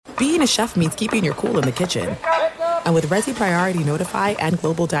being a chef means keeping your cool in the kitchen. And with Resi Priority Notify and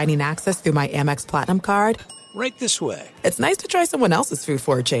Global Dining Access through my Amex Platinum card, right this way. It's nice to try someone else's food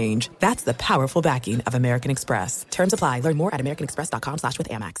for a change. That's the powerful backing of American Express. Terms apply. Learn more at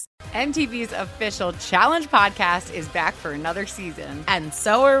americanexpress.com/withAmex. MTV's official Challenge podcast is back for another season. And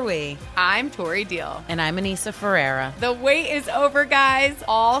so are we. I'm Tori Deal. And I'm Anissa Ferreira. The wait is over, guys.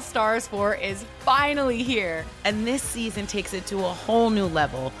 All Stars 4 is finally here. And this season takes it to a whole new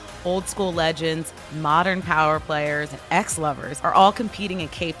level. Old school legends, modern power players, and ex-lovers are all competing in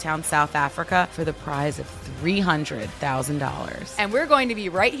Cape Town, South Africa for the prize of $300,000. And we're going to be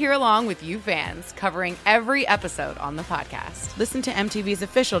right here along with you fans, covering every episode on the podcast. Listen to MTV's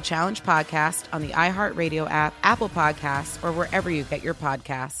official Challenge podcast on the iHeartRadio app, Apple Podcasts, or wherever you get your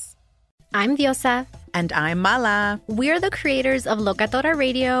podcasts. I'm Diosa. And I'm Mala. We're the creators of Locatora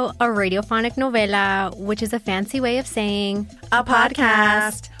Radio, a radiophonic novela, which is a fancy way of saying a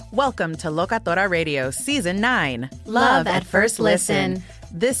podcast. Welcome to Locatora Radio Season 9. Love at First Listen.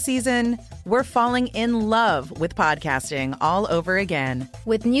 This season, we're falling in love with podcasting all over again.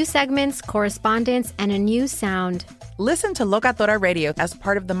 With new segments, correspondence, and a new sound. Listen to Locatora Radio as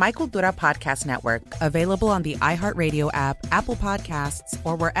part of the Michael Dura Podcast Network. Available on the iHeartRadio app, Apple Podcasts,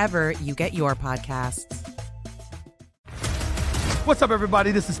 or wherever you get your podcasts. What's up,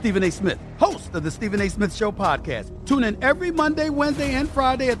 everybody? This is Stephen A. Smith, host of the Stephen A. Smith Show podcast. Tune in every Monday, Wednesday, and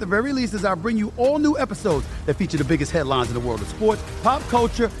Friday at the very least as I bring you all new episodes that feature the biggest headlines in the world of sports, pop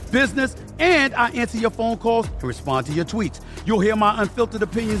culture, business, and I answer your phone calls and respond to your tweets. You'll hear my unfiltered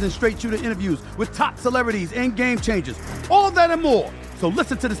opinions and straight-shooter interviews with top celebrities and game changers. All that and more. So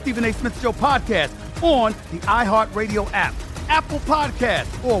listen to the Stephen A. Smith Show podcast on the iHeartRadio app, Apple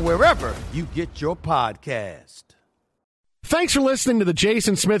Podcasts, or wherever you get your podcast. Thanks for listening to the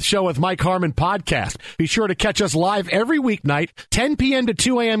Jason Smith Show with Mike Harmon podcast. Be sure to catch us live every weeknight, 10 p.m. to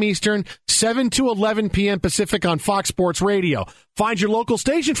 2 a.m. Eastern, 7 to 11 p.m. Pacific on Fox Sports Radio. Find your local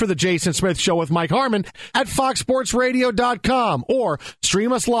station for the Jason Smith Show with Mike Harmon at foxsportsradio.com or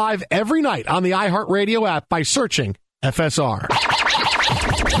stream us live every night on the iHeartRadio app by searching FSR. Now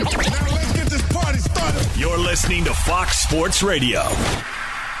let's get this party started. You're listening to Fox Sports Radio.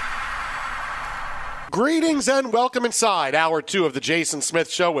 Greetings and welcome inside Hour 2 of the Jason Smith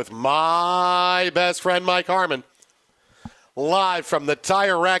Show with my best friend, Mike Harmon. Live from the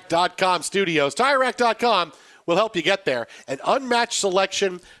TireRack.com studios. TireRack.com will help you get there. An unmatched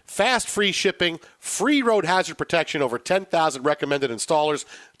selection, fast free shipping, free road hazard protection, over 10,000 recommended installers.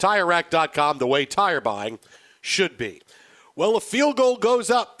 TireRack.com, the way tire buying should be. Well, a field goal goes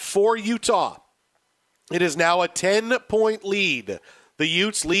up for Utah. It is now a 10-point lead. The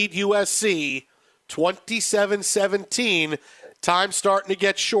Utes lead USC 27-17. Time starting to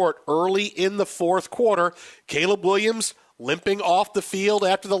get short early in the fourth quarter. Caleb Williams limping off the field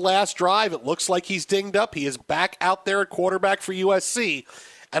after the last drive. It looks like he's dinged up. He is back out there at quarterback for USC.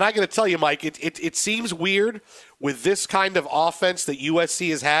 And I got to tell you, Mike, it seems weird with this kind of offense that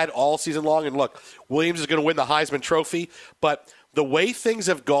USC has had all season long. And look, Williams is going to win the Heisman Trophy. But the way things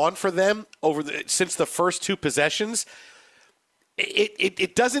have gone for them since the first two possessions,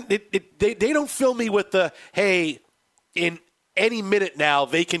 they don't fill me with the, hey, in any minute now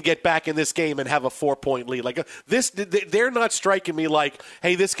they can get back in this game and have a 4-point lead. Like this, they're not striking me like,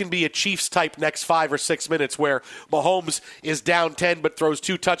 hey, this can be a Chiefs type next 5 or 6 minutes where Mahomes is down 10 but throws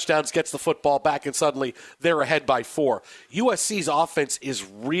 2 touchdowns, gets the football back, and suddenly they're ahead by 4. USC's offense is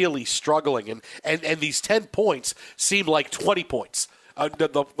really struggling, and these 10 points seem like 20 points.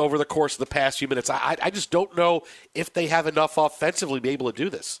 Over the course of the past few minutes. I just don't know if they have enough offensively to be able to do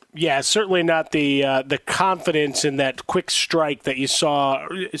this. Yeah, certainly not the confidence in that quick strike that you saw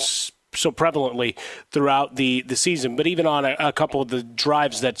so prevalently throughout the season. But even on a couple of the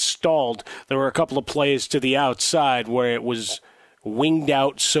drives that stalled, there were a couple of plays to the outside where it was winged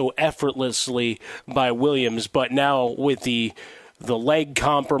out so effortlessly by Williams. But now with the leg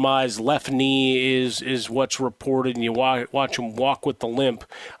compromised, left knee is what's reported, and you watch him walk with the limp.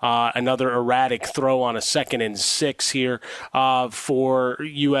 Another erratic throw on a 2nd and 6 here for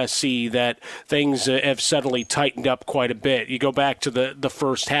USC, that things have suddenly tightened up quite a bit. You go back to the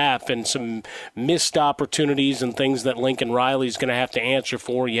first half and some missed opportunities and things that Lincoln Riley's going to have to answer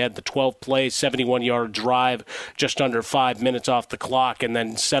for. You had the 12-play, 71-yard drive, just under 5 minutes off the clock, and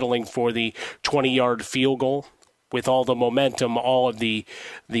then settling for the 20-yard field goal. With all the momentum, all of the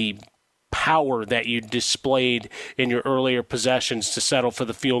power that you displayed in your earlier possessions to settle for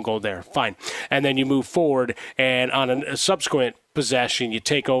the field goal there. Fine. And then you move forward, and on a subsequent possession, you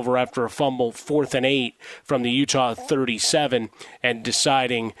take over after a fumble, 4th and 8 from the Utah 37, and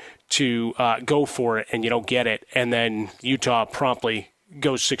deciding to go for it, and you don't get it. And then Utah promptly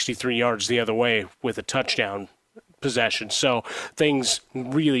goes 63 yards the other way with a touchdown possession. So things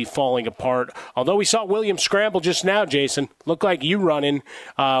really falling apart. Although we saw Williams scramble just now, Jason. Looked like you running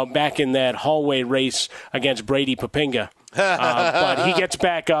back in that hallway race against Brady Papinga. But he gets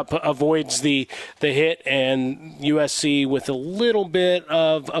back up, avoids the hit, and USC with a little bit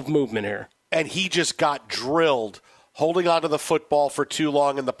of movement here. And he just got drilled holding onto the football for too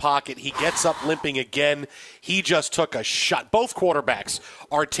long in the pocket. He gets up limping again. He just took a shot. Both quarterbacks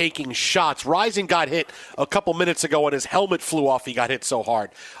are taking shots. Rising got hit a couple minutes ago and his helmet flew off. He got hit so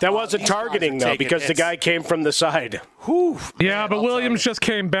hard. That wasn't targeting, though, because the guy came from the side. Whew, yeah, but Williams just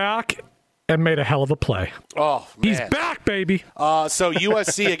came back and made a hell of a play. Oh, man. He's back, baby. So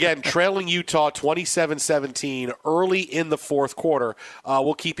USC, again, trailing Utah 27-17 early in the fourth quarter.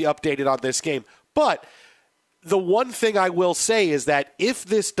 We'll keep you updated on this game. But the one thing I will say is that if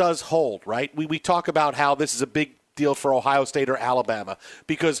this does hold, right, we talk about how this is a big deal for Ohio State or Alabama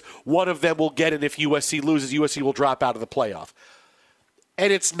because one of them will get it if USC loses. USC will drop out of the playoff.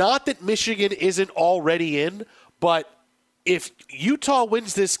 And it's not that Michigan isn't already in, but if Utah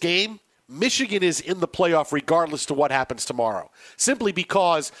wins this game, Michigan is in the playoff regardless to what happens tomorrow, simply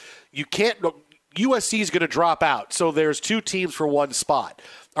because USC is going to drop out. So there's two teams for one spot.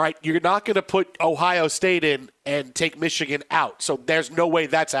 All right, you're not going to put Ohio State in and take Michigan out. So there's no way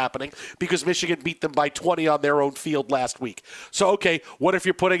that's happening because Michigan beat them by 20 on their own field last week. So, okay, what if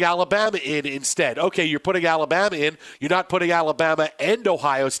you're putting Alabama in instead? Okay, you're putting Alabama in. You're not putting Alabama and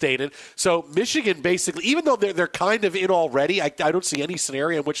Ohio State in. So Michigan basically, even though they're kind of in already, I don't see any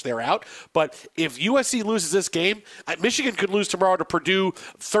scenario in which they're out. But if USC loses this game, Michigan could lose tomorrow to Purdue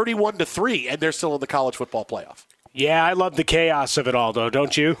 31-3, and they're still in the college football playoff. Yeah, I love the chaos of it all, though,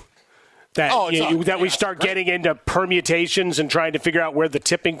 don't you? That we start getting into permutations and trying to figure out where the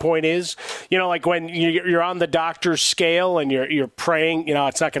tipping point is. You know, like when you're on the doctor's scale and you're praying,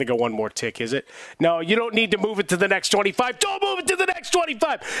 it's not going to go one more tick, is it? No, you don't need to move it to the next 25. Don't move it to the next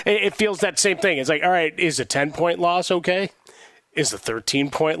 25. It feels that same thing. It's like, all right, is a 10-point loss okay? Is a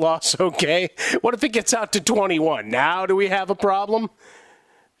 13-point loss okay? What if it gets out to 21? Now do we have a problem?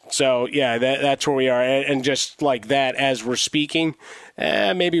 So, yeah, that's where we are. And just like that, as we're speaking,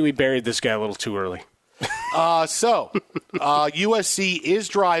 maybe we buried this guy a little too early. USC is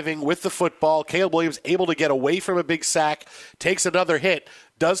driving with the football. Caleb Williams able to get away from a big sack, takes another hit,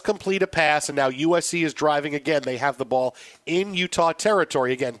 does complete a pass, and now USC is driving again. They have the ball in Utah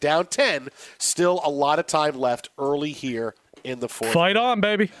territory. Again, down 10, still a lot of time left early here in the fourth. Fight on,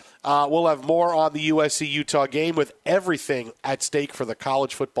 baby. We'll have more on the USC-Utah game with everything at stake for the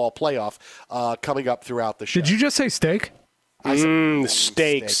college football playoff coming up throughout the show. Did you just say steak? I said,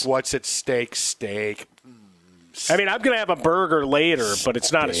 steaks. Steak. What's it? Steak. I mean, I'm going to have a burger later, but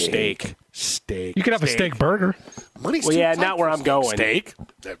it's not a steak. Steak. You could have a steak burger. Not where I'm going.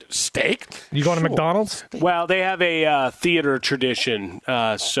 Steak? You going to McDonald's? Well, they have a theater tradition,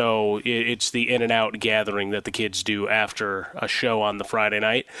 so it's the In-N-Out gathering that the kids do after a show on the Friday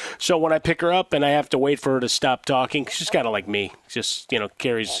night. So when I pick her up and I have to wait for her to stop talking, she's kind of like me, just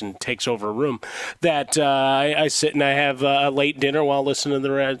carries and takes over a room, that I sit and I have a late dinner while listening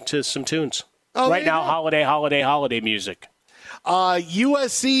to some tunes. Right now, holiday music.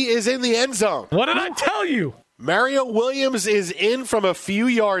 USC is in the end zone. What did I tell you? Mario Williams is in from a few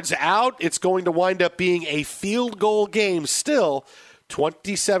yards out. It's going to wind up being a field goal game still.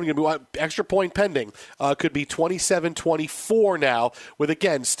 27, extra point pending. Could be 27-24 now with,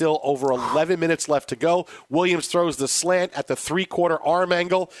 again, still over 11 minutes left to go. Williams throws the slant at the three-quarter arm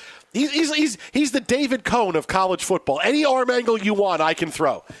angle. He's the David Cohn of college football. Any arm angle you want, I can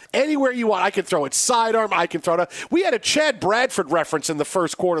throw. Anywhere you want, I can throw it. Sidearm, I can throw it. We had a Chad Bradford reference in the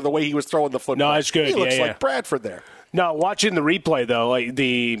first quarter, the way he was throwing the football. No, it's good. He looks like Bradford there. No, watching the replay, though, like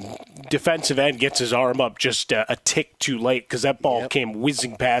the defensive end gets his arm up just a tick too late because that ball came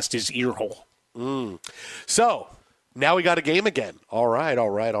whizzing past his ear hole. So, now we got a game again. All right. Now,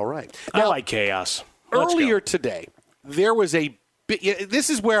 I like chaos. Earlier today, there was this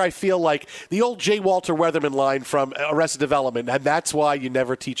is where I feel like the old J. Walter Weatherman line from Arrested Development, and that's why you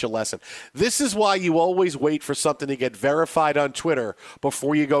never teach a lesson. This is why you always wait for something to get verified on Twitter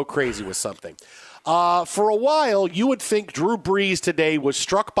before you go crazy with something. For a while, you would think Drew Brees today was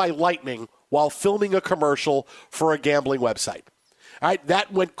struck by lightning while filming a commercial for a gambling website. All right,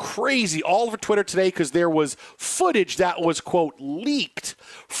 that went crazy all over Twitter today because there was footage that was, quote, leaked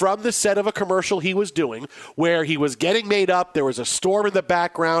from the set of a commercial he was doing where he was getting made up. There was a storm in the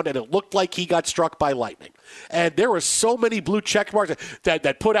background, and it looked like he got struck by lightning. And there were so many blue check marks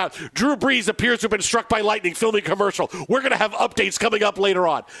that put out, Drew Brees appears to have been struck by lightning filming a commercial. We're going to have updates coming up later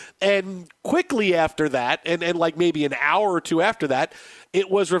on. And quickly after that, and like maybe an hour or two after that, it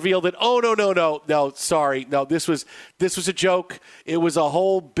was revealed that, sorry, this was a joke. It was a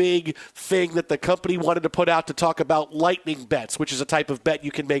whole big thing that the company wanted to put out to talk about lightning bets, which is a type of bet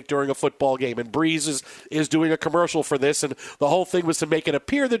you can make during a football game. And Breeze is doing a commercial for this, and the whole thing was to make it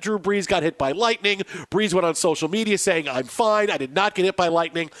appear that Drew Brees got hit by lightning. Breeze went on social media saying, I'm fine, I did not get hit by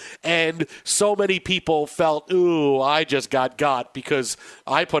lightning. And so many people felt, ooh, I just got because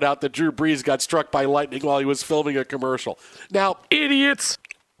I put out that Drew Brees got struck by lightning while he was filming a commercial. Now, idiots.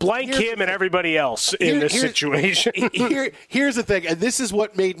 Blank him and everybody else in this situation. Here's the thing, and this is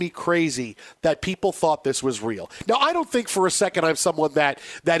what made me crazy, that people thought this was real. Now, I don't think for a second I'm someone that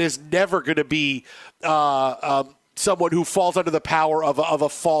is never going to be someone who falls under the power of a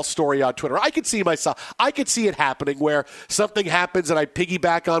false story on Twitter. I could see it happening where something happens and I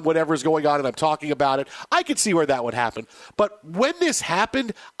piggyback on whatever's going on and I'm talking about it. I could see where that would happen. But when this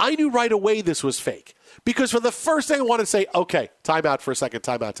happened, I knew right away this was fake. Because for the first thing I want to say, okay, time out for a second,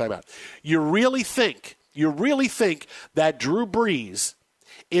 time out. You really think that Drew Brees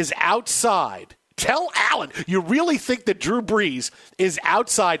is outside? Tell Allen, you really think that Drew Brees is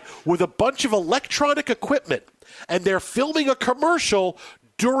outside with a bunch of electronic equipment and they're filming a commercial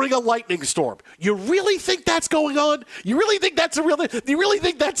during a lightning storm? You really think that's going on? You really think that's a real thing? You really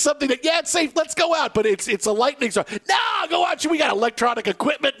think that's something that, yeah, it's safe, let's go out, but it's a lightning storm? No, go out. We got electronic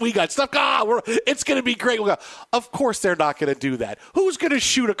equipment. We got stuff. It's going to be great. Of course they're not going to do that. Who's going to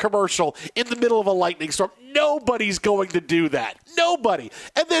shoot a commercial in the middle of a lightning storm? Nobody's going to do that. Nobody.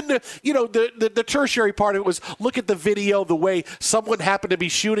 And then, the tertiary part of it was, look at the video, the way someone happened to be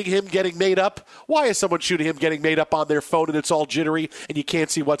shooting him getting made up. Why is someone shooting him getting made up on their phone and it's all jittery and you can't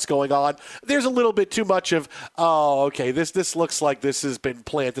see what's going on? There's a little bit too much of, this looks like this has been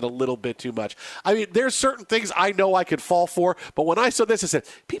planted a little bit too much. I mean, there's certain things I know I could fall for, but when I saw this, I said,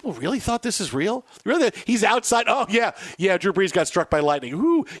 people really thought this is real? Really? He's outside? Oh, yeah, Drew Brees got struck by lightning.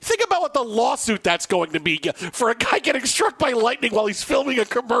 Ooh, think about what the lawsuit that's going to be for a guy getting struck by lightning while he's filming a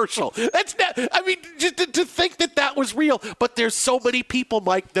commercial. That's not, I mean, just to think that was real. But there's so many people,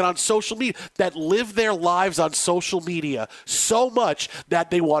 Mike, that on social media, that live their lives on social media so much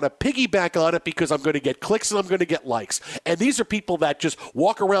that they want to piggyback on it because I'm going to get clicks and I'm going to get likes. And these are people that just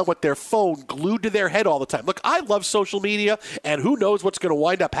walk around with their phone glued to their head all the time. Look, I love social media, and who knows what's going to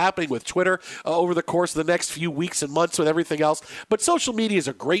wind up happening with Twitter over the course of the next few weeks and months with everything else. But social media is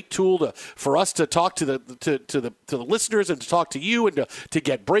a great tool for us to talk to the listeners and to talk to you and to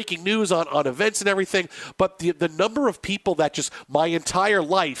get breaking news on events and everything. But the number of people that just my entire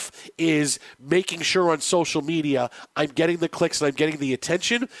life is making sure on social media I'm getting the clicks and I'm getting the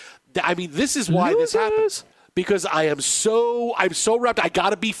attention. I mean, this is why this happens. Because I'm so wrapped. I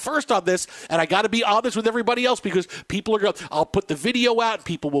got to be first on this, and I got to be on this with everybody else because people are going. I'll put the video out, and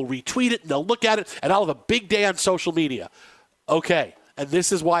people will retweet it, and they'll look at it, and I'll have a big day on social media. Okay. And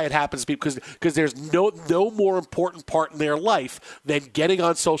this is why it happens, because there's no more important part in their life than getting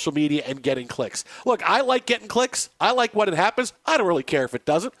on social media and getting clicks. Look, I like getting clicks. I like when it happens. I don't really care if it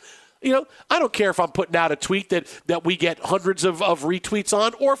doesn't. I don't care if I'm putting out a tweet that we get hundreds of retweets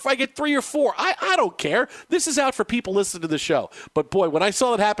on, or if I get 3 or 4. I don't care. This is out for people listening to the show. But, boy, when I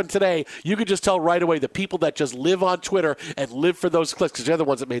saw it happen today, you could just tell right away the people that just live on Twitter and live for those clicks, because they're the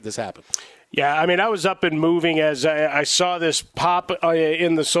ones that made this happen. Yeah, I mean, I was up and moving as I saw this pop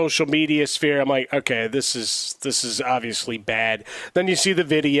in the social media sphere. I'm like, okay, this is obviously bad. Then you see the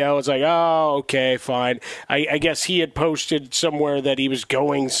video. It's like, oh, okay, fine. I guess he had posted somewhere that he was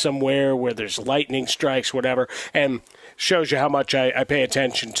going somewhere where there's lightning strikes, whatever, and shows you how much I pay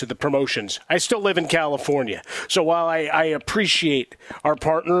attention to the promotions. I still live in California. So while I appreciate our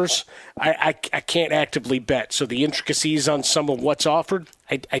partners, I can't actively bet. So the intricacies on some of what's offered,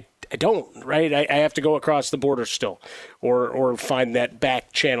 I don't, right? I have to go across the border still or find that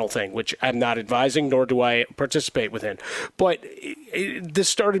back channel thing, which I'm not advising, nor do I participate within. But this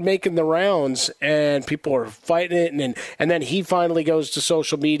started making the rounds, and people are fighting it, and then he finally goes to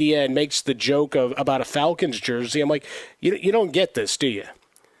social media and makes the joke about a Falcons jersey. I'm like, you don't get this, do you?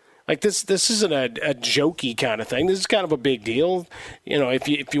 Like this isn't a jokey kind of thing. This is kind of a big deal.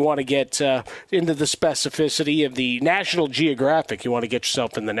 If you want to get into the specificity of the National Geographic, you want to get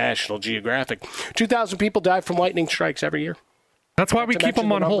yourself in the National Geographic. 2,000 people die from lightning strikes every year. That's why we keep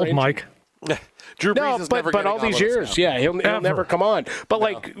them on hold, Mike. Drew Brees is never but all these years, he'll never come on.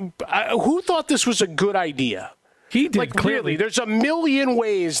 But who thought this was a good idea? He did, like, clearly. Really, there's a million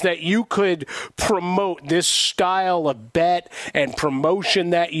ways that you could promote this style of bet and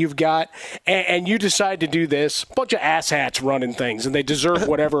promotion that you've got, and you decide to do this. A bunch of asshats running things, and they deserve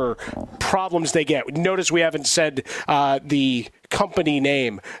whatever problems they get. Notice we haven't said the company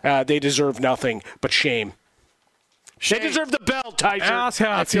name. They deserve nothing but shame. They deserve the belt, Tyson.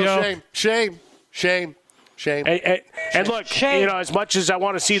 I feel shame. And look, as much as I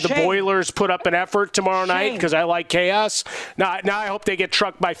want to see the Boilers put up an effort tomorrow night because I like chaos, now I hope they get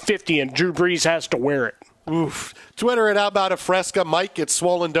trucked by 50 and Drew Brees has to wear it. Oof. Twitter at How About a Fresca. Mike at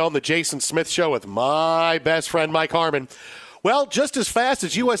Swollen Dome, the Jason Smith Show with my best friend Mike Harmon. Well, just as fast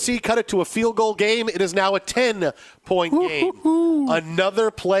as USC cut it to a field goal game, it is now a 10-point game. Another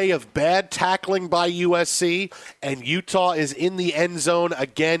play of bad tackling by USC, and Utah is in the end zone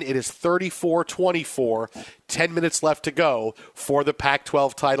again. It is 34-24, 10 minutes left to go for the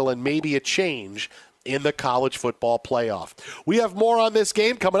Pac-12 title and maybe a change in the college football playoff. We have more on this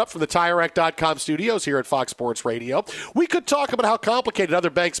game coming up from the TireRack.com studios here at Fox Sports Radio. We could talk about how complicated other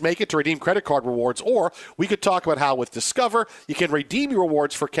banks make it to redeem credit card rewards, or we could talk about how with Discover, you can redeem your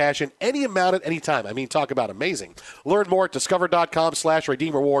rewards for cash in any amount at any time. I mean, talk about amazing. Learn more at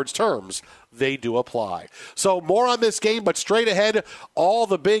discover.com/redeem rewards. Terms, they do apply. So more on this game, but straight ahead, all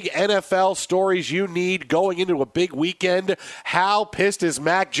the big NFL stories you need going into a big weekend. How pissed is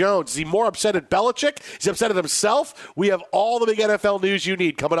Mac Jones? Is he more upset at Belichick? Is he upset at himself? We have all the big NFL news you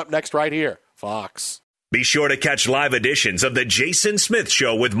need coming up next right here. Fox. Be sure to catch live editions of The Jason Smith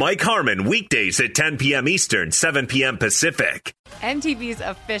Show with Mike Harmon weekdays at 10 p.m. Eastern, 7 p.m. Pacific. MTV's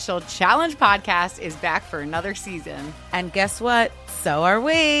official Challenge podcast is back for another season. And guess what? So are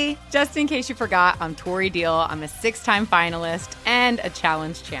we. Just in case you forgot, I'm Tori Deal. I'm a 6-time finalist and a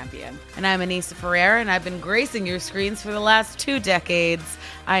challenge champion. And I'm Anissa Ferreira, and I've been gracing your screens for the last 2 decades.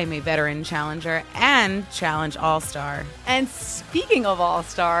 I am a veteran challenger and challenge all-star. And speaking of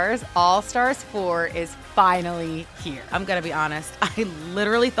all-stars, All-Stars 4 is finally here. I'm going to be honest. I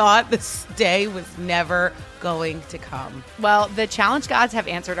literally thought this day was never going to come. Well, the challenge gods have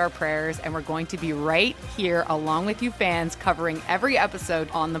answered our prayers, and we're going to be right here along with you fans covering every episode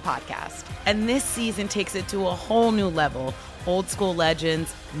on the podcast. And this season takes it to a whole new level. Old school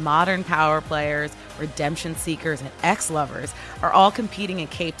legends, modern power players, redemption seekers, and ex-lovers are all competing in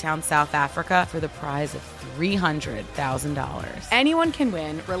Cape Town, South Africa for the prize of $300,000. Anyone can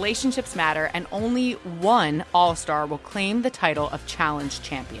win, relationships matter, and only one All-Star will claim the title of Challenge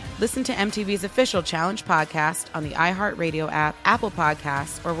Champion. Listen to MTV's official Challenge podcast on the iHeartRadio app, Apple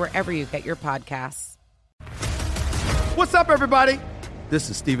Podcasts, or wherever you get your podcasts. What's up, everybody? This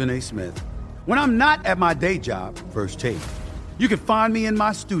is Stephen A. Smith. When I'm not at my day job, First Take, you can find me in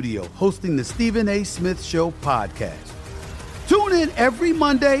my studio hosting the Stephen A. Smith Show podcast. Tune in every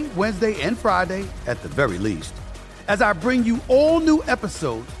Monday, Wednesday, and Friday, at the very least, as I bring you all new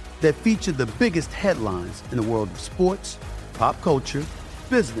episodes that feature the biggest headlines in the world of sports, pop culture,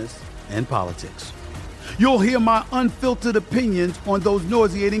 business, and politics. You'll hear my unfiltered opinions on those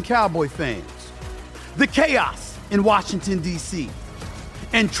nauseating Cowboy fans, the chaos in Washington, D.C.,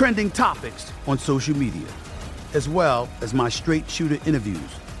 and trending topics on social media, as well as my straight shooter interviews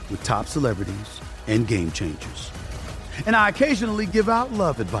with top celebrities and game changers. And I occasionally give out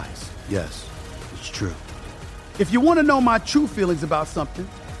love advice. Yes, it's true. If you want to know my true feelings about something,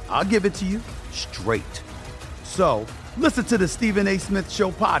 I'll give it to you straight. So listen to the Stephen A. Smith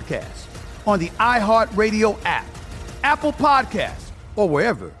Show podcast on the iHeartRadio app, Apple Podcasts, or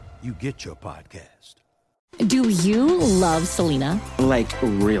wherever you get your podcast. Do you love Selena? Like,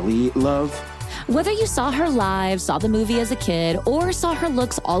 really love? Whether you saw her live, saw the movie as a kid, or saw her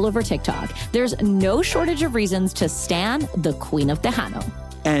looks all over TikTok, there's no shortage of reasons to stan the Queen of Tejano.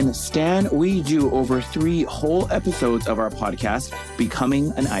 And Stan, we do over 3 whole episodes of our podcast,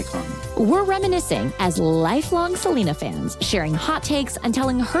 Becoming an Icon. We're reminiscing as lifelong Selena fans, sharing hot takes and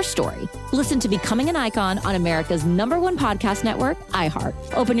telling her story. Listen to Becoming an Icon on America's #1 podcast network, iHeart.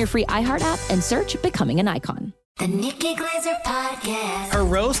 Open your free iHeart app and search Becoming an Icon. The Nikki Glaser Podcast. Her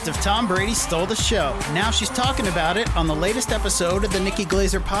roast of Tom Brady stole the show. Now she's talking about it on the latest episode of the Nikki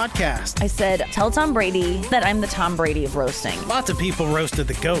Glaser Podcast. I said, tell Tom Brady that I'm the Tom Brady of roasting. Lots of people roasted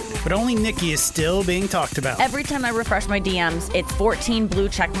the GOAT, but only Nikki is still being talked about. Every time I refresh my DMs, it's 14 blue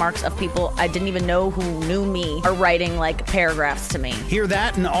check marks of people I didn't even know who knew me are writing like paragraphs to me. Hear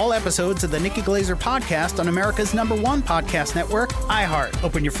that in all episodes of the Nikki Glaser Podcast on America's #1 podcast network, iHeart.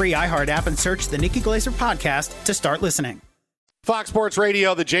 Open your free iHeart app and search the Nikki Glaser Podcast to start listening. Fox Sports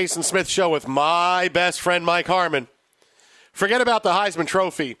Radio, the Jason Smith Show with my best friend Mike Harmon. Forget about the Heisman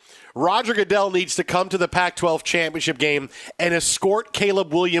Trophy. Roger Goodell needs to come to the Pac-12 championship game and escort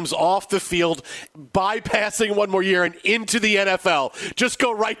Caleb Williams off the field, bypassing one more year and into the NFL. Just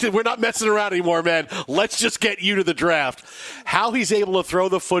go right to, we're not messing around anymore, man. Let's just get you to the draft. How he's able to throw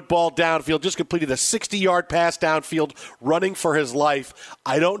the football downfield, just completed a 60-yard pass downfield, running for his life.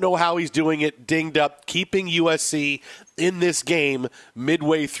 I don't know how he's doing it, dinged up, keeping USC in this game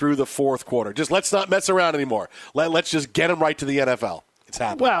midway through the fourth quarter. Just let's not mess around anymore. Let's just get him right to the NFL. It's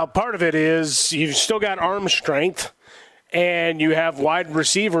happening. Well, part of it is you've still got arm strength, and you have wide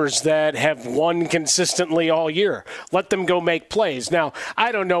receivers that have won consistently all year. Let them go make plays. Now,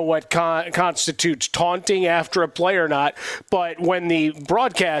 I don't know what constitutes taunting after a play or not, but when the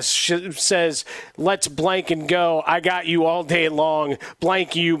broadcast says, let's blank and go, I got you all day long,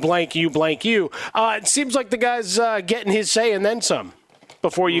 blank you, blank you, blank you, it seems like the guy's getting his say and then some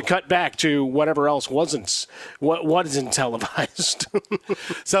before you cut back to whatever else wasn't televised.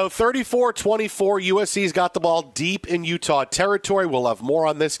 So 34-24, USC's got the ball deep in Utah territory. We'll have more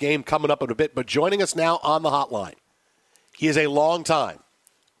on this game coming up in a bit, but joining us now on the hotline, he is a long-time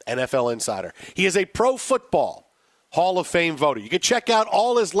NFL insider. He is a Pro Football Hall of Fame voter. You can check out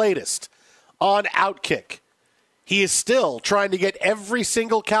all his latest on Outkick. He is still trying to get every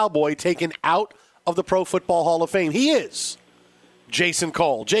single Cowboy taken out of the Pro Football Hall of Fame. He is Jason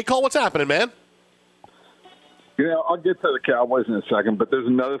Cole. J. Cole, what's happening, man? I'll get to the Cowboys in a second, but there's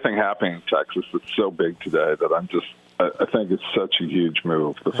another thing happening in Texas that's so big today that I think it's such a huge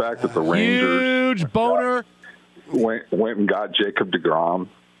move. The fact that the Rangers huge boner went and got Jacob deGrom.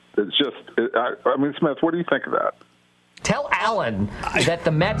 It's just, Smith, what do you think of that? Tell Allen that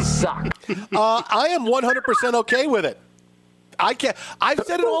the Mets suck. I am 100% okay with it. I can't. I've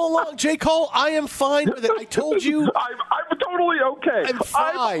said it all along, J. Cole. I am fine with it. I told you. I'm totally okay. I'm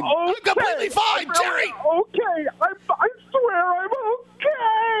fine. I'm completely fine, Jerry. Okay. I swear I'm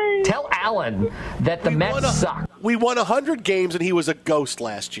okay. Tell Allen that the Mets suck. We won 100 games, and he was a ghost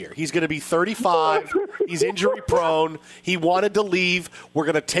last year. He's going to be 35. He's injury-prone. He wanted to leave. We're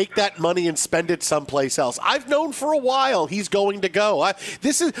going to take that money and spend it someplace else. I've known for a while he's going to go.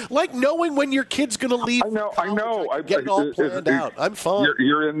 This is like knowing when your kid's going to leave. I know. I get it all planned out. I'm fine.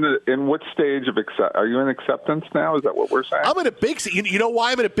 You're in what stage of are you in acceptance now? Is that what we're saying? I'm in a big. You know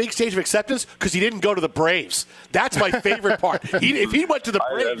why I'm in a big stage of acceptance? Because he didn't go to the Braves. That's my favorite part. If he went to the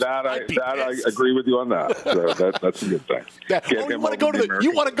Braves, I agree with you on that. So that's a good thing. You want to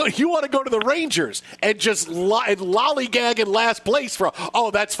go to the Rangers and just lollygag in last place for.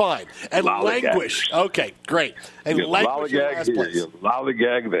 Oh, that's fine. And languish. Okay, great. And languish in last place. You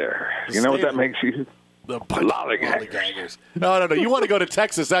lollygag there. You know what that makes you? Lollygaggers. No. You want to go to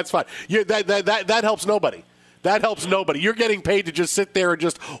Texas? That's fine. That helps nobody. That helps nobody. You're getting paid to just sit there and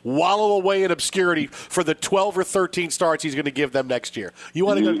just wallow away in obscurity for the 12 or 13 starts he's going to give them next year. You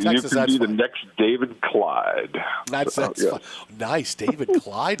want to go to Texas? You can be the next David Clyde. That's fun. Nice, David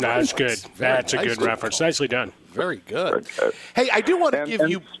Clyde. That's good. That's a good reference. Nicely done. Very good. Hey, I do want to give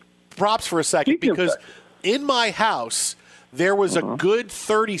you props for a second because in my house there was a good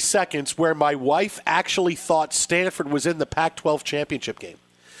 30 seconds where my wife actually thought Stanford was in the Pac-12 championship game.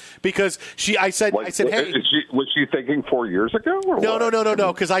 Because I said, hey. Was she thinking 4 years ago? Or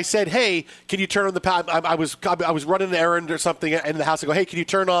No. Because I said, hey, can you turn on the I was running an errand or something in the house. I go, hey, can you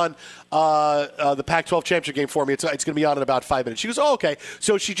turn on the Pac-12 championship game for me? It's going to be on in about 5 minutes. She goes, oh, okay.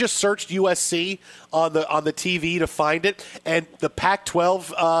 So she just searched USC on the TV to find it, and the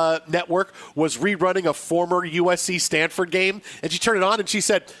Pac-12 network was rerunning a former USC Stanford game, and she turned it on and she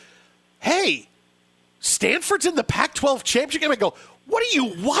said, hey, Stanford's in the Pac-12 championship game. I go, what are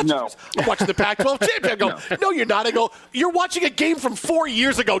you watching? No. I'm watching the Pac-12 championship. I go, no, you're not. I go, you're watching a game from 4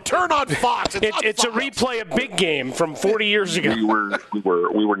 years ago. Turn on Fox. It's a replay of big game from 40 years ago. We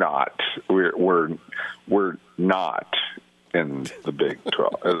were not. We're not in the Big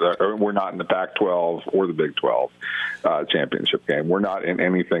 12. We're not in the Pac-12 or the Big 12 championship game. We're not in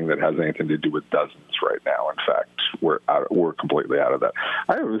anything that has anything to do with dozens right now. In fact, we're completely out of that.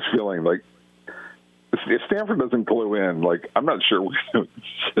 I have this feeling like, if Stanford doesn't glue in, I'm not sure we can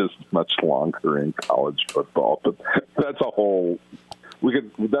exist much longer in college football. But that's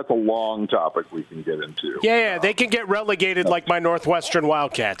a long topic we can get into. Yeah, they can get relegated like my Northwestern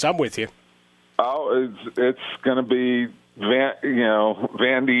Wildcats. I'm with you. Oh, it's going to be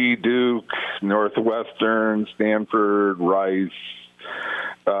Vandy, Duke, Northwestern, Stanford, Rice.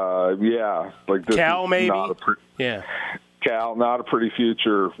 This Cal, maybe. Cal, not a pretty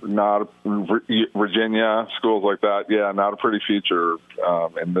future. Not Virginia, schools like that. Yeah, not a pretty future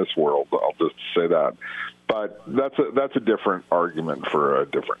in this world. I'll just say that. But that's a different argument for a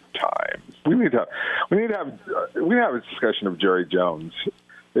different time. We need to have a discussion of Jerry Jones.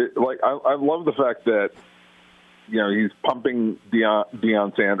 I love the fact that he's pumping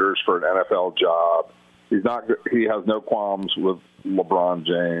Deion Sanders for an NFL job. He has no qualms with LeBron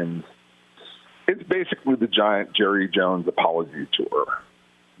James. It's basically the giant Jerry Jones apology tour.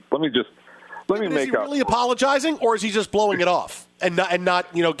 Let me is he really apologizing, or is he just blowing it off? And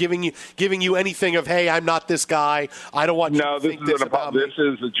not giving you anything of, hey, I'm not this guy. I don't want you to think this about me. This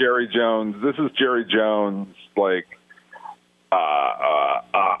is a Jerry Jones. This is Jerry Jones. Like,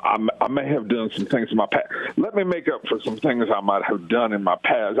 I may have done some things in my past. Let me make up for some things I might have done in my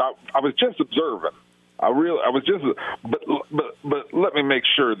past. I was just observing. But let me make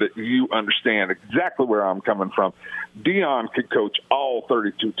sure that you understand exactly where I'm coming from. Dion could coach all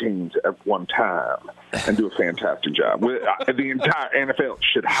 32 teams at one time and do a fantastic job. The entire NFL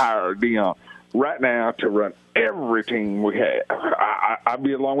should hire Dion right now to run every team we have. I'd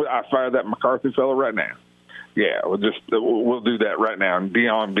be along with. I fire that McCarthy fellow right now. Yeah, we'll do that right now, and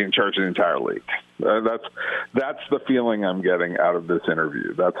Dion be in charge of the entire league. That's the feeling I'm getting out of this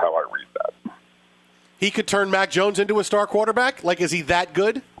interview. That's how I read that. He could turn Mac Jones into a star quarterback? Like, is he that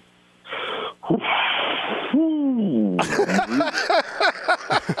good?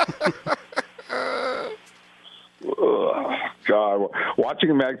 God,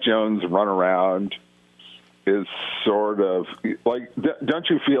 watching Mac Jones run around is sort of like, don't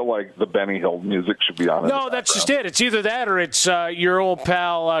you feel like the Benny Hill music should be on? No, that's just it. It's either that or it's your old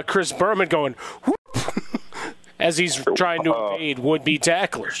pal Chris Berman going, whoop, as he's trying to evade would-be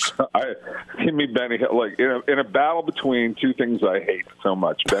tacklers. Give me Benny Hill. Like, in a battle between two things I hate so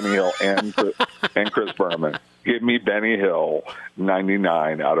much, Benny Hill and Chris Berman, give me Benny Hill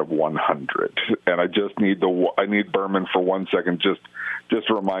 99 out of 100. And I just need Berman for 1 second just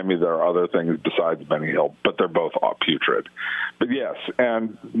to remind me there are other things besides Benny Hill, but they're both putrid. But yes,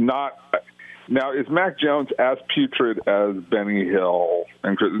 and not... Now, is Mac Jones as putrid as Benny Hill?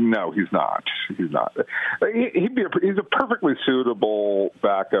 No, he's not. He's not. He's a perfectly suitable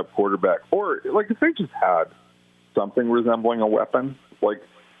backup quarterback. Or, like, if they just had something resembling a weapon,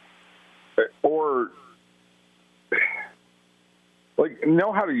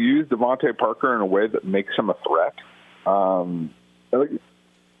 know how to use Devontae Parker in a way that makes him a threat.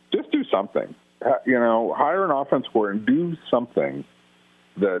 Just do something. Hire an offense coordinator and do something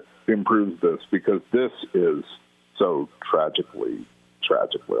that improves this, because this is so tragically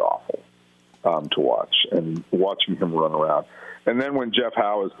awful to watch, and watching him run around. And then when Jeff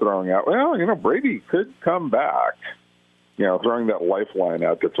Howe is throwing out, Brady could come back, throwing that lifeline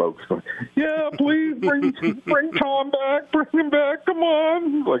out to folks going, yeah, please bring Tom back, bring him back, come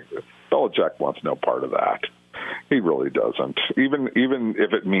on. Like, Belichick wants no part of that. He really doesn't. Even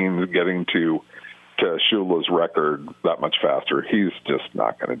if it means getting to Shula's record that much faster, he's just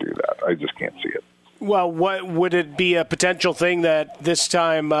not going to do that. I just can't see it. Well, what would it be a potential thing that this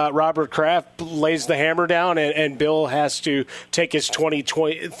time Robert Kraft lays the hammer down and Bill has to take his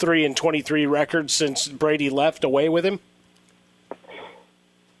 23 and 23 record since Brady left away with him?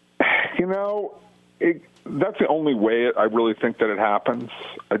 That's the only way I really think that it happens.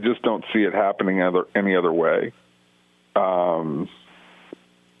 I just don't see it happening any other way. But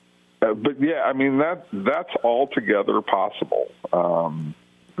yeah, I mean that's altogether possible.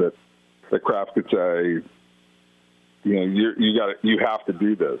 That Kraft could say, you have to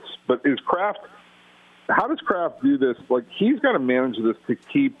do this. But how does Kraft do this? Like, he's got to manage this to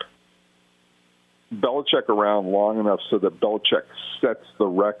keep Belichick around long enough so that Belichick sets the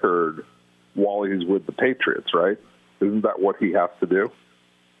record while he's with the Patriots, right? Isn't that what he has to do?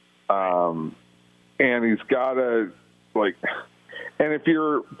 And he's got to, and if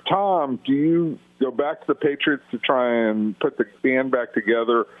you're Tom, do you go back to the Patriots to try and put the band back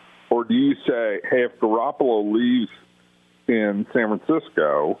together, or do you say, hey, if Garoppolo leaves in San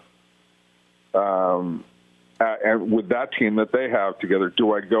Francisco, and with that team that they have together,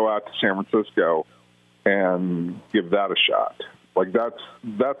 do I go out to San Francisco and give that a shot? Like, that's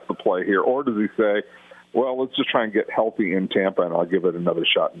the play here. Or does he say, well, let's just try and get healthy in Tampa, and I'll give it another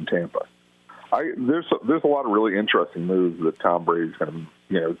shot in Tampa? There's a lot of really interesting moves that Tom Brady's going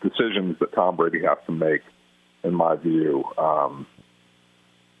to, decisions that Tom Brady has to make, in my view,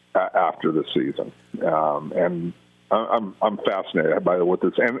 after this season. And I'm fascinated by what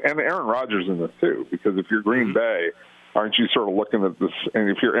this, and Aaron Rodgers in this too, because if you're Green Bay, aren't you sort of looking at this? And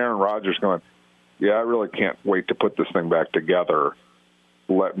if you're Aaron Rodgers going, yeah, I really can't wait to put this thing back together.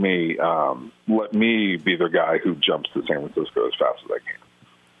 Let me be the guy who jumps to San Francisco as fast as I can.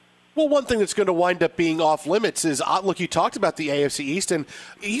 Well, one thing that's going to wind up being off limits is, look, you talked about the AFC East, and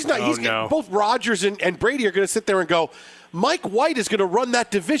both Rodgers and Brady are going to sit there and go, Mike White is going to run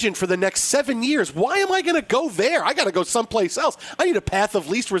that division for the next 7 years. Why am I going to go there? I got to go someplace else. I need a path of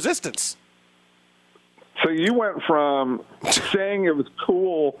least resistance. So you went from saying it was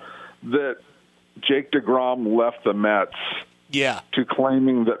cool that Jake DeGrom left the Mets to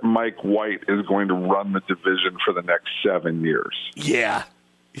claiming that Mike White is going to run the division for the next 7 years. Yeah.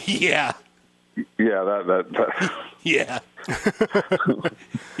 Yeah, that yeah.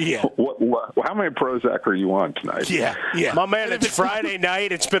 Yeah. How many Prozac are you on tonight? Yeah. My man, it's Friday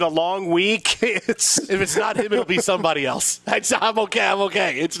night. It's been a long week. If it's not him, it'll be somebody else. I'm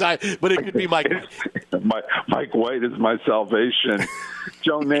okay. It's not, but it could be Mike White. Mike White is my salvation.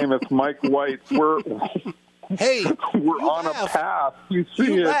 Joe Namath, Mike White. We're on a path. You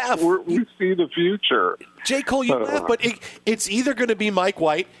see it. We see the future. J. Cole, you laugh, but it's either going to be Mike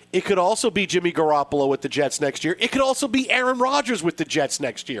White. It could also be Jimmy Garoppolo with the Jets next year. It could also be Aaron Rodgers with the Jets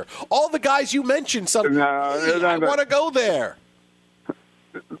next year. All the guys you mentioned, I want to go there.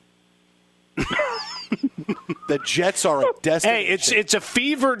 The Jets are a destination. Hey, it's a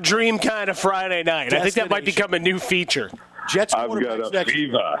fever dream kind of Friday night. I think that might become a new feature. Jets I've got a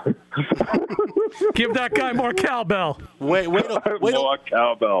fever. Give that guy more cowbell. Wait more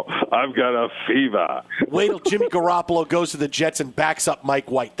cowbell. I've got a fever. Wait till Jimmy Garoppolo goes to the Jets and backs up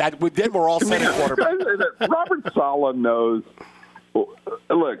Mike White. Then we're all set at quarterback. Robert Saleh knows.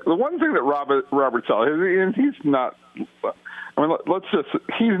 Look, the one thing that Robert Saleh, and he's not. I mean,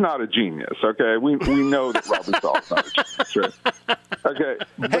 he's not a genius, okay? We know that Robert Saleh's not a genius, right? Okay.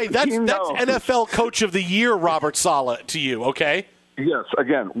 Hey, that's NFL Coach of the Year, Robert Saleh, to you, okay? Yes,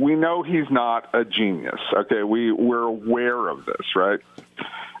 again, we know he's not a genius, okay? We're aware of this, right?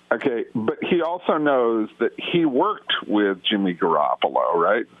 Okay, but he also knows that he worked with Jimmy Garoppolo,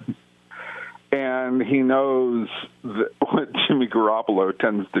 right? And he knows that what Jimmy Garoppolo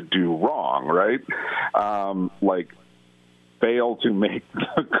tends to do wrong, right? Fail to make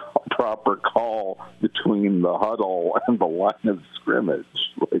the proper call between the huddle and the line of scrimmage.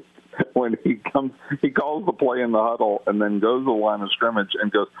 Like when he calls the play in the huddle and then goes to the line of scrimmage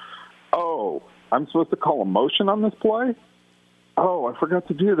and goes, "Oh, I'm supposed to call a motion on this play? Oh, I forgot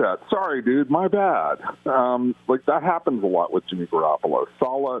to do that. Sorry, dude, my bad." That happens a lot with Jimmy Garoppolo.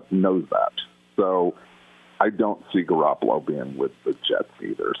 Saleh knows that. So I don't see Garoppolo being with the Jets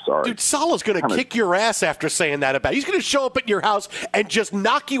either. Sorry. Dude, Saleh's going to kick your ass after saying that about you. He's going to show up at your house and just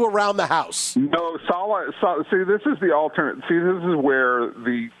knock you around the house. No, Saleh, see, this is the alternate. See, this is where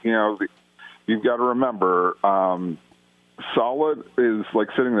you've got to remember, Saleh is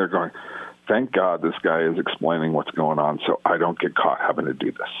sitting there going, thank God this guy is explaining what's going on so I don't get caught having to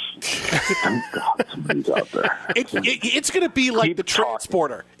do this. Thank God somebody's out there. It's going to be like the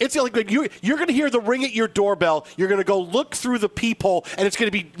transporter. It's like you're going to hear the ring at your doorbell. You're going to go look through the peephole, and it's going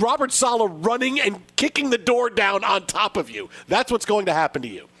to be Robert Saleh running and kicking the door down on top of you. That's what's going to happen to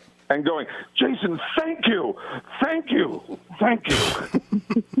you. And going, Jason, thank you. Thank you. Thank you.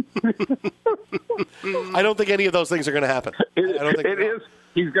 I don't think any of those things are going to happen.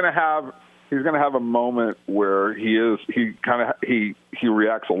 He's going to have a moment where he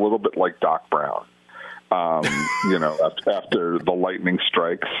reacts a little bit like Doc Brown, after the lightning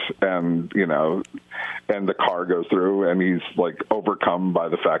strikes and the car goes through and he's overcome by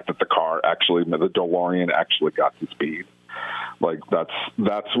the fact that the DeLorean actually got to speed.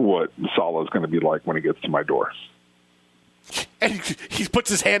 That's what Saleh is going to be like when he gets to my door. And he puts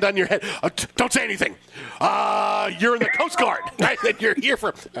his hand on your head. Don't say anything. You're in the Coast Guard. Right? You're here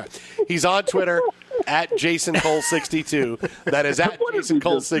for. He's on Twitter at Jason Cole 62. That is at Jason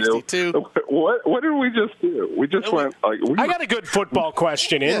Cole 62. What did we just do? We just went. I got a good football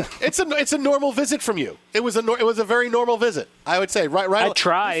question in. Yeah. It's a normal visit from you. It was a very normal visit. I would say right. I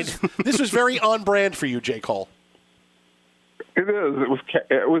tried. This was very on brand for you, J. Cole. It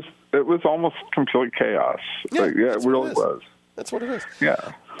is. It was almost complete chaos. Yeah, it really was. That's what it is. Yeah.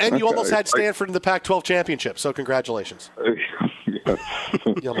 And you almost had Stanford in the Pac-12 championship, so congratulations. Yes.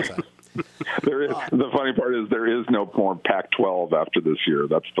 You almost had it. The funny part is there is no more Pac-12 after this year.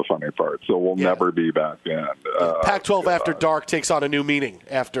 That's the funny part. So we'll never be back in. Pac-12 after dark takes on a new meaning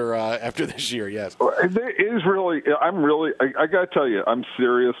after this year, yes. It is really – I got to tell you, I'm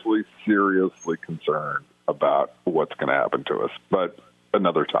seriously concerned about what's going to happen to us. But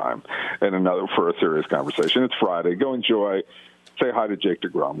another time and for a serious conversation. It's Friday. Go enjoy. Say hi to Jake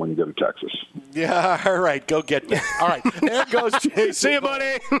DeGrom when you go to Texas. Yeah, all right. Go get that. All right. There goes Jason. See you,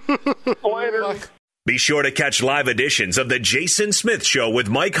 buddy. Later. Be sure to catch live editions of The Jason Smith Show with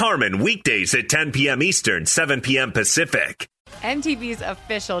Mike Harmon weekdays at 10 p.m. Eastern, 7 p.m. Pacific. MTV's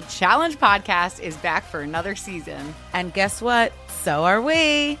official Challenge podcast is back for another season. And guess what? So are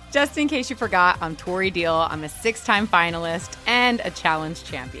we. Just in case you forgot, I'm Tori Deal. I'm a 6-time finalist and a challenge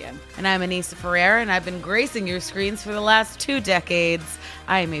champion. And I'm Anissa Ferreira, and I've been gracing your screens for the last 2 decades.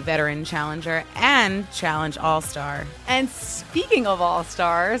 I am a veteran challenger and challenge all-star. And speaking of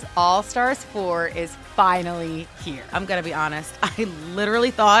all-stars, All-Stars 4 is finally here. I'm going to be honest. I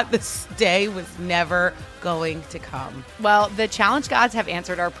literally thought this day was never going to come? Well, the challenge gods have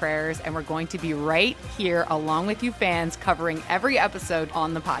answered our prayers, and we're going to be right here along with you fans covering every episode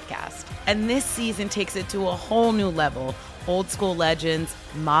on the podcast. And this season takes it to a whole new level. Old school legends,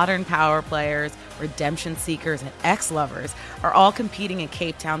 modern power players, redemption seekers, and ex-lovers are all competing in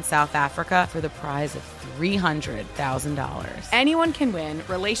Cape Town, South Africa for the prize of $300,000. Anyone can win,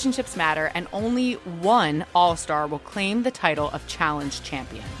 relationships matter, and only one All-Star will claim the title of Challenge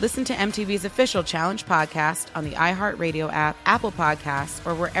Champion. Listen to MTV's official Challenge podcast on the iHeartRadio app, Apple Podcasts,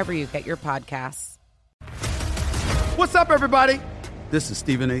 or wherever you get your podcasts. What's up, everybody? This is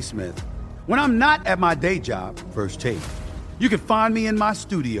Stephen A. Smith. When I'm not at my day job, First Take, you can find me in my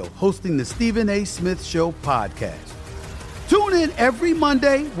studio hosting the Stephen A. Smith Show podcast. Tune in every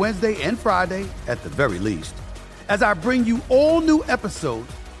Monday, Wednesday, and Friday, at the very least, as I bring you all new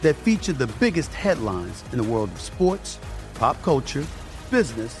episodes that feature the biggest headlines in the world of sports, pop culture,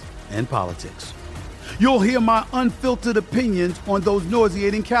 business, and politics. You'll hear my unfiltered opinions on those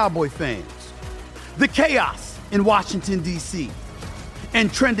nauseating Cowboy fans, the chaos in Washington, D.C.,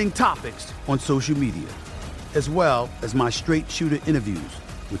 and trending topics on social media, as well as my straight shooter interviews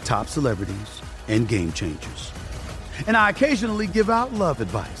with top celebrities and game changers. And I occasionally give out love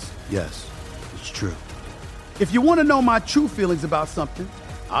advice. Yes, it's true. If you want to know my true feelings about something,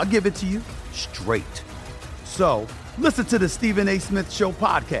 I'll give it to you straight. So listen to the Stephen A. Smith Show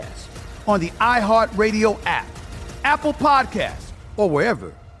podcast on the iHeartRadio app, Apple Podcasts, or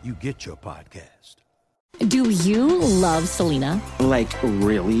wherever you get your podcast. Do you love Selena? Like,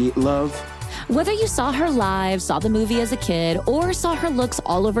 really love? Whether you saw her live, saw the movie as a kid, or saw her looks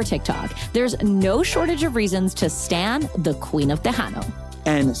all over TikTok, there's no shortage of reasons to stan the Queen of Tejano.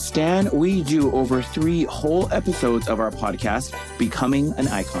 And Stan, we do over 3 whole episodes of our podcast, Becoming an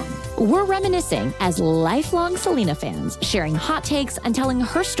Icon. We're reminiscing as lifelong Selena fans, sharing hot takes and telling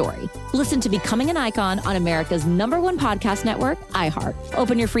her story. Listen to Becoming an Icon on America's #1 podcast network, iHeart.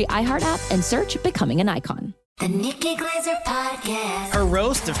 Open your free iHeart app and search Becoming an Icon. The Nikki Glaser Podcast. Her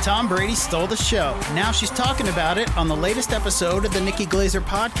roast of Tom Brady stole the show. Now she's talking about it on the latest episode of the Nikki Glaser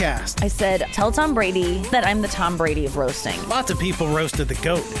Podcast. I said, tell Tom Brady that I'm the Tom Brady of roasting. Lots of people roasted the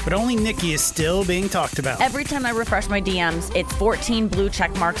GOAT, but only Nikki is still being talked about. Every time I refresh my DMs, it's 14 blue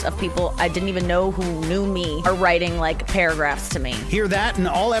check marks of people I didn't even know who knew me are writing like paragraphs to me. Hear that in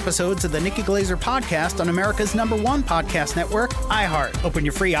all episodes of the Nikki Glaser Podcast on America's #1 podcast network, iHeart. Open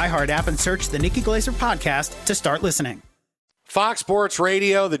your free iHeart app and search the Nikki Glaser Podcast to start listening. Fox Sports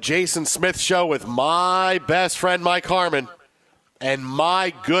Radio, the Jason Smith Show with my best friend Mike Harmon. And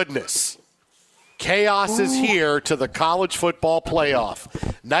my goodness, chaos is here to the college football playoff.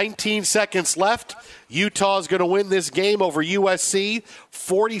 19 seconds left. Utah's going to win this game over USC,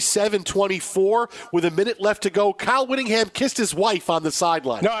 47-24, with a minute left to go. Kyle Whittingham kissed his wife on the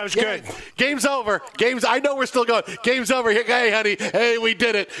sideline. No, it was good. Game's over. I know we're still going. Game's over. Hey, honey. Hey, we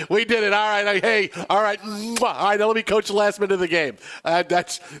did it. We did it. All right. Hey, all right. Mwah. All right, now let me coach the last minute of the game.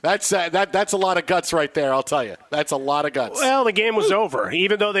 That's a lot of guts right there, I'll tell you. That's a lot of guts. Well, the game was over,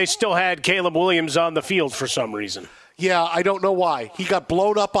 even though they still had Caleb Williams on the field for some reason. Yeah, I don't know why. He got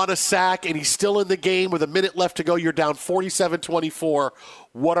blown up on a sack, and he's still in the game with a minute left to go. You're down 47-24.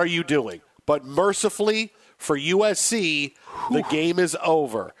 What are you doing? But mercifully for USC, the game is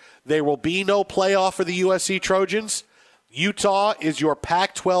over. There will be no playoff for the USC Trojans. Utah is your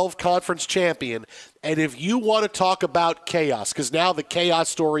Pac-12 conference champion. And if you want to talk about chaos, because now the chaos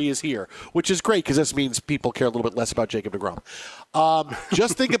story is here, which is great because this means people care a little bit less about Jacob deGrom.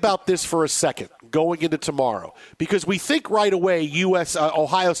 Just think about this for a second going into tomorrow, because we think right away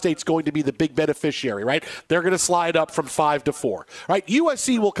Ohio State's going to be the big beneficiary, right? They're going to slide up from 5 to 4, right?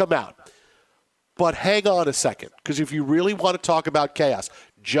 USC will come out. But hang on a second, because if you really want to talk about chaos,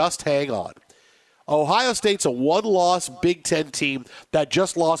 just hang on. Ohio State's a one-loss Big Ten team that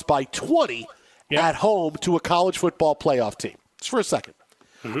just lost by 20 at home to a college football playoff team. Just for a second.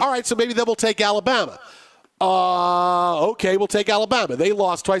 Mm-hmm. All right, so maybe then we'll take Alabama. Okay, we'll take Alabama. They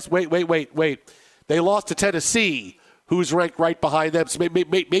lost twice. Wait. They lost to Tennessee, who's ranked right behind them. So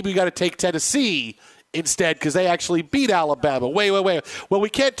maybe we got to take Tennessee instead because they actually beat Alabama. Wait. Well, we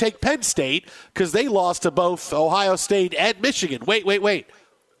can't take Penn State because they lost to both Ohio State and Michigan. Wait.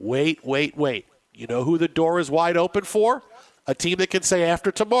 You know who the door is wide open for? A team that can say after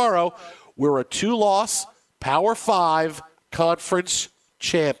tomorrow, we're a 2-loss Power 5 conference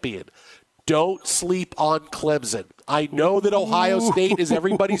champion. Don't sleep on Clemson. I know that Ohio State is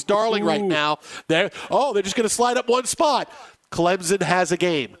everybody's darling right now. They're just going to slide up one spot. Clemson has a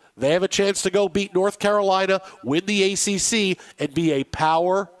game. They have a chance to go beat North Carolina, win the ACC, and be a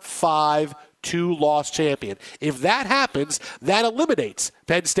Power 5 2-loss champion. If that happens, that eliminates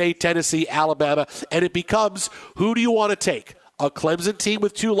Penn State, Tennessee, Alabama, and it becomes, who do you want to take? A Clemson team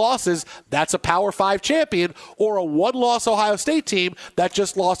with 2 losses, that's a Power 5 champion, or a 1-loss Ohio State team that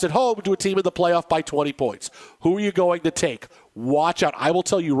just lost at home to a team in the playoff by 20 points. Who are you going to take? Watch out. I will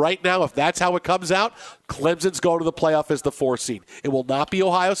tell you right now, if that's how it comes out, Clemson's going to the playoff as the 4th seed. It will not be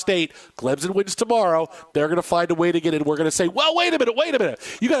Ohio State. Clemson wins tomorrow. They're going to find a way to get in. We're going to say, well, wait a minute.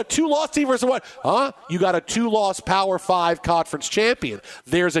 You got a 2-loss team versus what? Huh? You got a 2-loss Power 5 conference champion.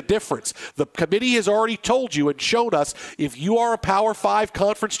 There's a difference. The committee has already told you and shown us if you are a Power 5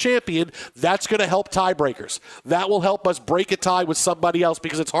 conference champion, that's going to help tiebreakers. That will help us break a tie with somebody else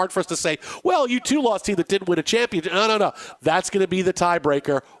because it's hard for us to say, well, you 2-loss team that didn't win a championship. No. That's going to be the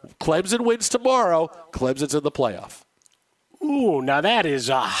tiebreaker. Clemson wins tomorrow. Clemson's in the playoff. Ooh, now that is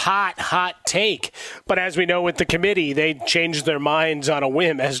a hot take. But as we know with the committee, they changed their minds on a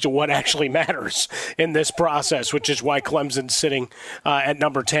whim as to what actually matters in this process, which is why Clemson's sitting at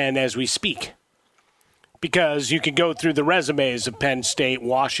number 10 as we speak. Because you can go through the resumes of Penn State,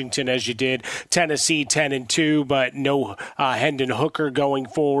 Washington, as you did, Tennessee 10-2, but no Hendon Hooker going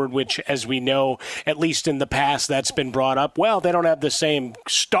forward, which, as we know, at least in the past, that's been brought up. Well, they don't have the same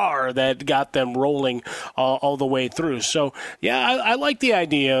star that got them rolling all the way through. So, yeah, I like the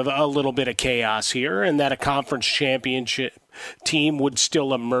idea of a little bit of chaos here and that a conference championship team would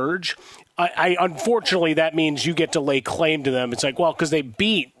still emerge. Unfortunately, that means you get to lay claim to them. It's like, well, because they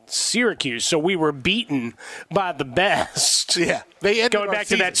beat Syracuse, so we were beaten by the best. Yeah. They going back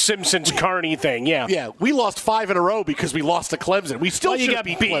to that Simpsons-Carney thing, yeah. Yeah, we lost 5 in a row because we lost to Clemson. We still should have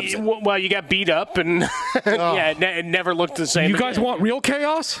beat Clemson. Well, you got beat up, and it never looked the same. You guys want real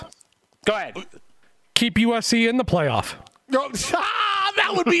chaos? Go ahead. Keep USC in the playoff.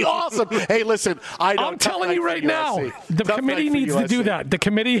 That would be awesome. Hey, listen, I'm telling you right now, the committee needs to do that. The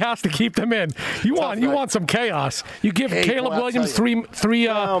committee has to keep them in. You want some chaos. You give Caleb Williams three weeks to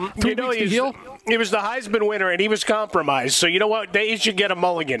heal. He was the Heisman winner, and he was compromised. So you know what? They should get a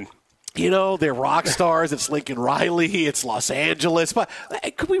mulligan. You know, they're rock stars. It's Lincoln Riley. It's Los Angeles. But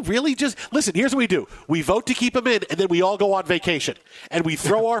could we really just – listen, here's what we do. We vote to keep them in, and then we all go on vacation. And we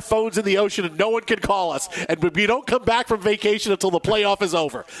throw our phones in the ocean, and no one can call us. And we don't come back from vacation until the playoff is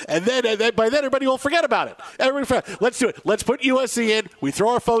over. And then by then, everybody will forget about it. Let's do it. Let's put USC in. We throw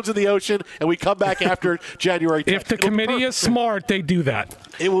our phones in the ocean, and we come back after January 10th. If the committee is smart, they do that.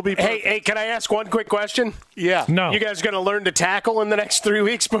 It will be perfect. Hey, can I ask one quick question? Yeah. No. You guys going to learn to tackle in the next 3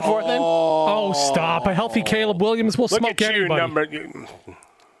 weeks before then? Oh, stop. A healthy Caleb Williams will smoke anybody.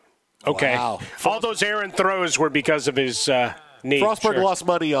 Okay. Wow. All those errant throws were because of his knee. Frostberg lost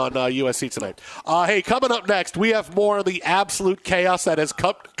money on USC tonight. Hey, coming up next, we have more of the absolute chaos that has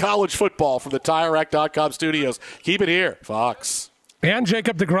college football from the TireRack.com studios. Keep it here, Fox. And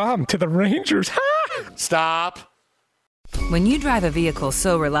Jacob deGrom to the Rangers. Stop. When you drive a vehicle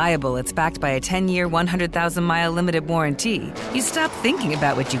so reliable it's backed by a 10-year, 100,000-mile limited warranty, you stop thinking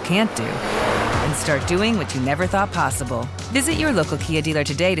about what you can't do and start doing what you never thought possible. Visit your local Kia dealer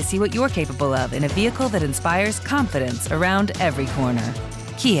today to see what you're capable of in a vehicle that inspires confidence around every corner.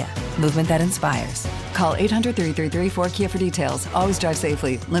 Kia, movement that inspires. Call 800-333-4KIA for details. Always drive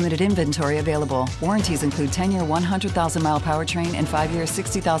safely. Limited inventory available. Warranties include 10-year 100,000-mile powertrain and 5-year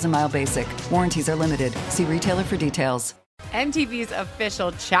 60,000-mile basic. Warranties are limited. See retailer for details. MTV's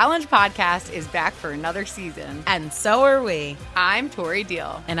official Challenge podcast is back for another season. And so are we. I'm Tori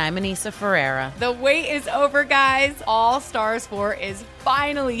Deal. And I'm Anissa Ferreira. The wait is over, guys. All Stars 4 is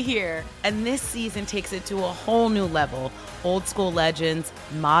finally here. And this season takes it to a whole new level. Old school legends,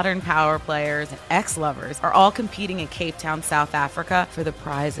 modern power players, and ex-lovers are all competing in Cape Town, South Africa for the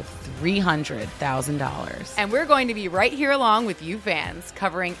prize of $300,000. And we're going to be right here along with you fans,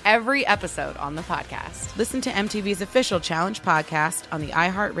 covering every episode on the podcast. Listen to MTV's official Challenge podcast on the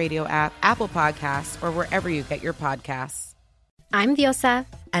iHeartRadio app, Apple Podcasts, or wherever you get your podcasts. I'm Diosa.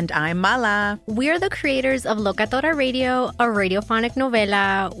 And I'm Mala. We're the creators of Locatora Radio, a radiophonic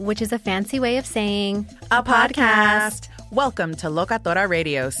novela, which is a fancy way of saying a podcast. Welcome to Locatora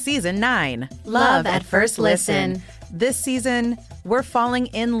Radio Season 9. Love at First Listen. This season, we're falling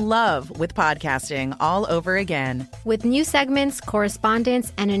in love with podcasting all over again. With new segments,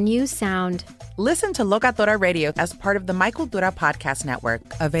 correspondence, and a new sound. Listen to Locatora Radio as part of the Michael Dura Podcast Network.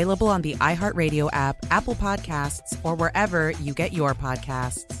 Available on the iHeartRadio app, Apple Podcasts, or wherever you get your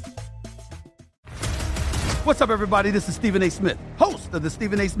podcasts. What's up, everybody? This is Stephen A. Smith, host host of the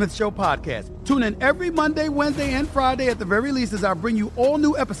Stephen A. Smith Show podcast. Tune in every Monday, Wednesday, and Friday at the very least as I bring you all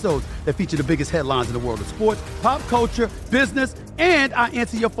new episodes that feature the biggest headlines in the world of sports, pop culture, business, and I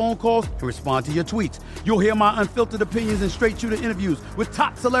answer your phone calls and respond to your tweets. You'll hear my unfiltered opinions and straight-shooter interviews with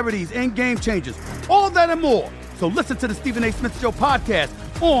top celebrities and game changers. All that and more. So listen to the Stephen A. Smith Show podcast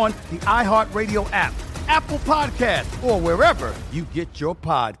on the iHeartRadio app, Apple Podcasts, or wherever you get your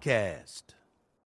podcast.